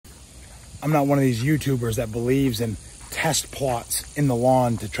I'm not one of these YouTubers that believes in test plots in the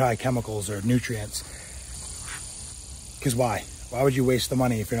lawn to try chemicals or nutrients. Because why? Why would you waste the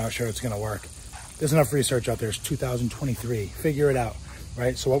money if you're not sure it's going to work? There's enough research out there. It's 2023. Figure it out,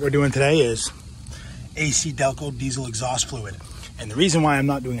 right? So what we're doing today is AC Delco diesel exhaust fluid. And the reason why I'm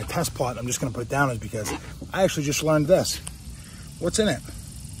not doing a test plot, I'm just going to put it down, is because I actually just learned this. What's in it?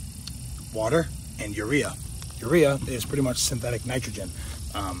 Water and urea. Urea is pretty much synthetic nitrogen,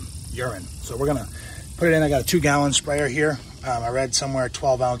 urine. So we're going to put it in. I got a 2-gallon sprayer here. I read somewhere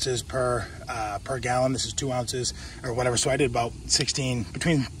 12 ounces per gallon. This is 2 ounces or whatever. So I did about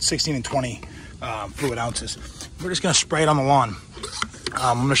between 16 and 20 fluid ounces. We're just going to spray it on the lawn.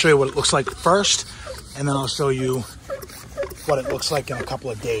 I'm going to show you what it looks like first, and then I'll show you what it looks like in a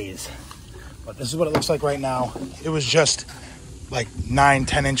couple of days. But this is what it looks like right now. It was just like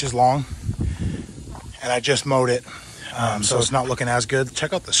 9-10 inches long, and I just mowed it, so it's not looking as good.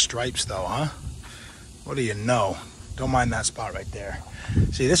 Check out the stripes though, huh? What do you know? Don't mind that spot right there.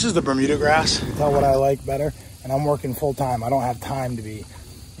 See, this is the Bermuda grass. Tell what I like better. And I'm working full time. I don't have time to be,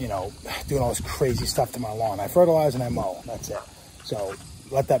 you know, doing all this crazy stuff to my lawn. I fertilize and I mow. That's it. So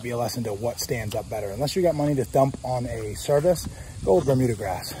let that be a lesson to what stands up better. Unless you got money to dump on a service, go with Bermuda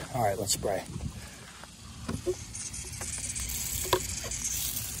grass. All right, let's spray.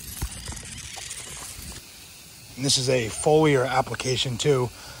 And this is a foliar application too,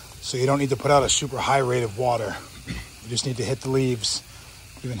 so you don't need to put out a super high rate of water. You just need to hit the leaves,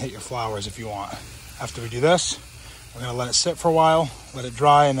 even hit your flowers if you want. After we do this, we're gonna let it sit for a while, let it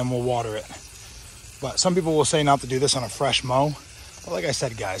dry, and then we'll water it. But some people will say not to do this on a fresh mow. But like I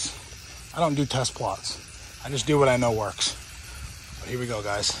said, guys, I don't do test plots. I just do what I know works. But here we go,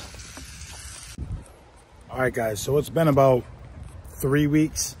 guys. All right, guys, so it's been about 3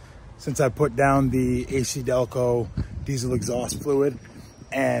 weeks since I put down the AC Delco diesel exhaust fluid,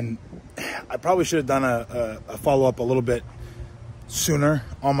 and I probably should have done a follow-up a little bit sooner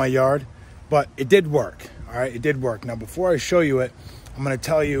on my yard, but it did work. All right, it did work. Now, before I show you it, I'm going to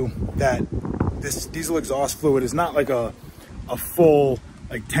tell you that this diesel exhaust fluid is not like a full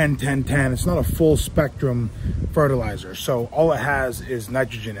like 10-10-10. It's not a full spectrum fertilizer, so all it has is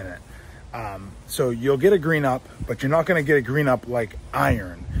nitrogen in it. So you'll get a green up, but you're not going to get a green up like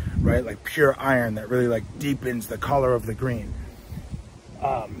iron, right? Like pure iron that really like deepens the color of the green.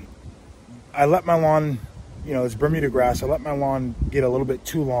 I let my lawn, you know, it's Bermuda grass. I let my lawn get a little bit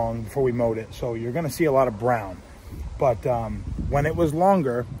too long before we mowed it. So you're going to see a lot of brown. But when it was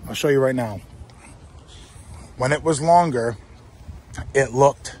longer, I'll show you right now. When it was longer, it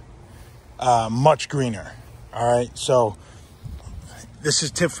looked much greener. All right. So this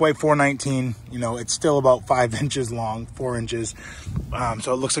is Tifway 419. You know, it's still about 5 inches long, 4 inches.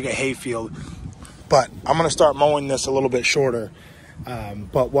 So it looks like a hay field. But I'm going to start mowing this a little bit shorter.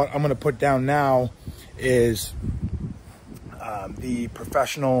 But what I'm going to put down now is the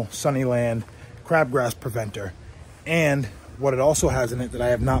Professional Sunnyland crabgrass preventer. And what it also has in it that I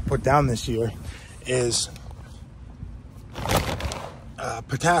have not put down this year is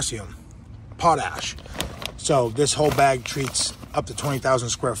potassium, potash. So this whole bag treats up to 20,000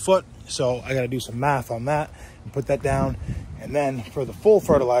 square foot. So I got to do some math on that and put that down. And then for the full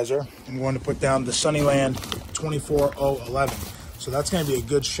fertilizer, I'm going to put down the Sunnyland 24011. So that's going to be a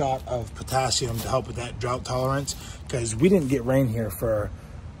good shot of potassium to help with that drought tolerance, because we didn't get rain here for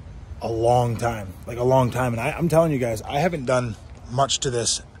a long time, like a long time. And I'm telling you guys, I haven't done much to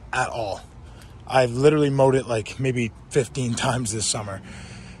this at all. I've literally mowed it like maybe 15 times this summer.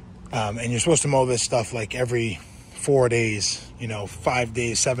 And you're supposed to mow this stuff like every 4 days, you know, 5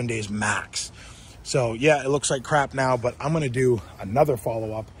 days, 7 days max. So yeah, it looks like crap now, but I'm going to do another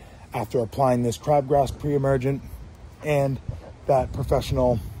follow-up after applying this crabgrass pre-emergent and that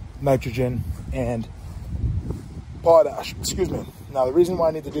Professional nitrogen and potash, excuse me. Now, the reason why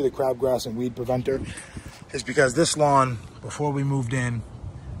I need to do the crabgrass and weed preventer is because this lawn, before we moved in,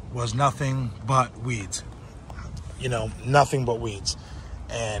 was nothing but weeds. You know, nothing but weeds.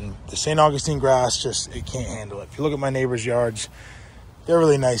 And the St. Augustine grass just, it can't handle it. If you look at my neighbors' yards, they're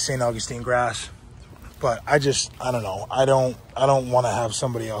really nice St. Augustine grass. But I don't know. I don't want to have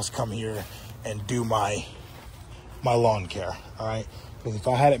somebody else come here and do my lawn care, all right? Because if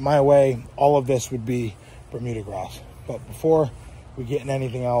I had it my way, all of this would be Bermuda grass. But before we get in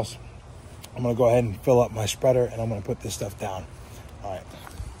anything else, I'm going to go ahead and fill up my spreader, and I'm going to put this stuff down. All right.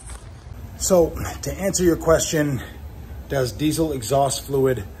 So to answer your question, does diesel exhaust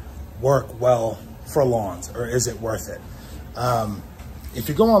fluid work well for lawns, or is it worth it? If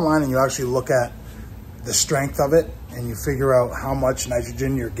you go online and you actually look at the strength of it and you figure out how much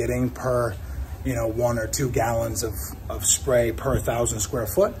nitrogen you're getting per you know, 1 or 2 gallons of spray per 1,000 square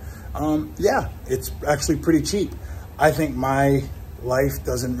foot. Yeah, it's actually pretty cheap. I think my life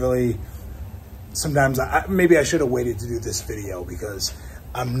doesn't really, sometimes maybe I should have waited to do this video because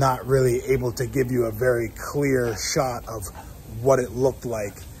I'm not really able to give you a very clear shot of what it looked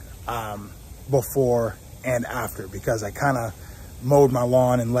like before and after, because I kind of mowed my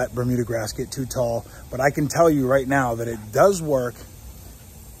lawn and let Bermuda grass get too tall. But I can tell you right now that it does work.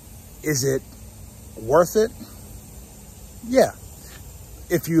 Is it worth it? Yeah.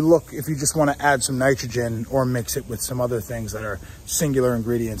 If you just want to add some nitrogen or mix it with some other things that are singular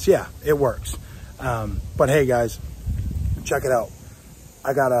ingredients, yeah, it works. But hey guys, check it out.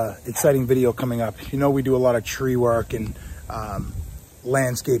 I got a exciting video coming up. You know, we do a lot of tree work and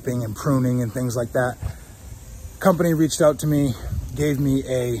landscaping and pruning and things like that. Company reached out to me, gave me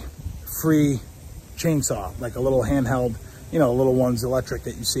a free chainsaw, like a little handheld, you know, little ones, electric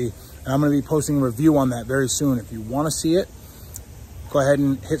that you see. And I'm going to be posting a review on that very soon. If you want to see it, go ahead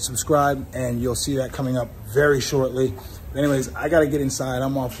and hit subscribe and you'll see that coming up very shortly. Anyways, I got to get inside.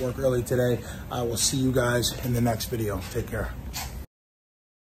 I'm off work early today. I will see you guys in the next video. Take care.